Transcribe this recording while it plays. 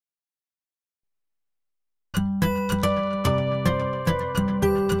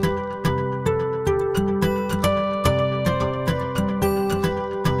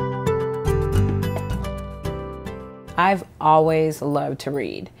I've always loved to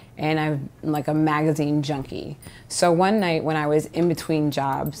read, and I'm like a magazine junkie. So one night when I was in between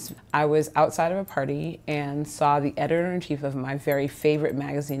jobs, I was outside of a party and saw the editor-in-chief of my very favorite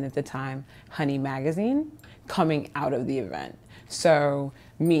magazine at the time, Honey Magazine, coming out of the event. So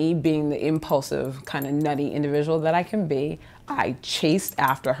me being the impulsive, kind of nutty individual that I can be, I chased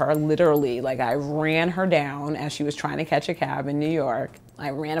after her, literally, like I ran her down as she was trying to catch a cab in New York.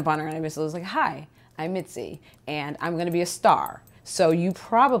 I ran up on her and I basically was like, "Hi, I'm Mitzi, and I'm gonna be a star. So you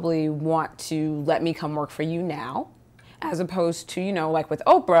probably want to let me come work for you now, as opposed to, you know, like with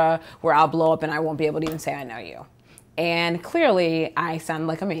Oprah, where I'll blow up and I won't be able to even say I know you." And clearly I sounded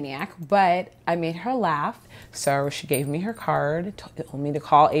like a maniac, but I made her laugh. So she gave me her card, told me to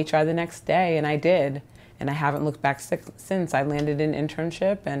call HR the next day, and I did. And I haven't looked back since. I landed an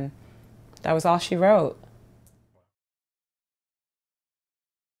internship, and that was all she wrote.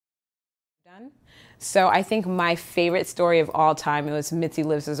 Done. So I think my favorite story of all time, it was Mitzi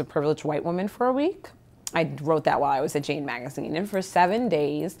lives as a privileged white woman for a week. I wrote that while I was at Jane Magazine. And for 7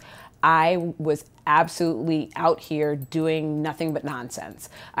 days, I was absolutely out here doing nothing but nonsense.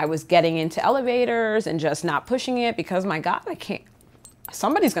 I was getting into elevators and just not pushing it because, my God, I can't.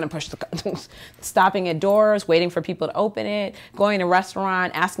 Somebody's gonna push the, stopping at doors, waiting for people to open it, going to a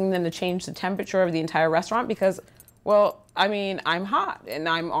restaurant, asking them to change the temperature of the entire restaurant because, well, I mean, I'm hot and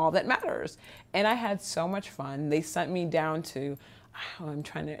I'm all that matters. And I had so much fun. They sent me down to,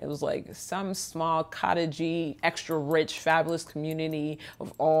 it was like some small cottagey, extra rich, fabulous community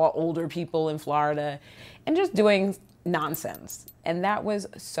of all older people in Florida and just doing nonsense. And that was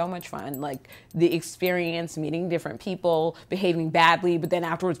so much fun. Like the experience, meeting different people, behaving badly, but then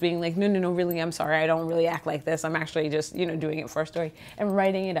afterwards being like, no, no, no, really, I'm sorry. I don't really act like this. I'm actually just, you know, doing it for a story and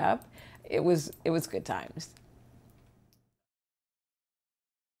writing it up. It was good times.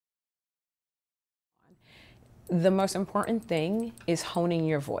 The most important thing is honing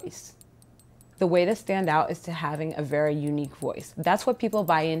your voice. The way to stand out is to having a very unique voice. That's what people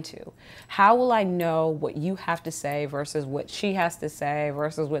buy into. How will I know what you have to say versus what she has to say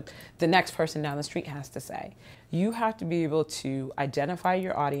versus what the next person down the street has to say? You have to be able to identify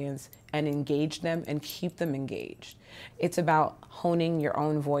your audience and engage them and keep them engaged. It's about honing your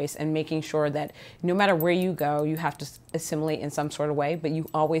own voice and making sure that no matter where you go, you have to assimilate in some sort of way, but you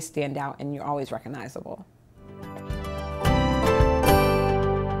always stand out and you're always recognizable.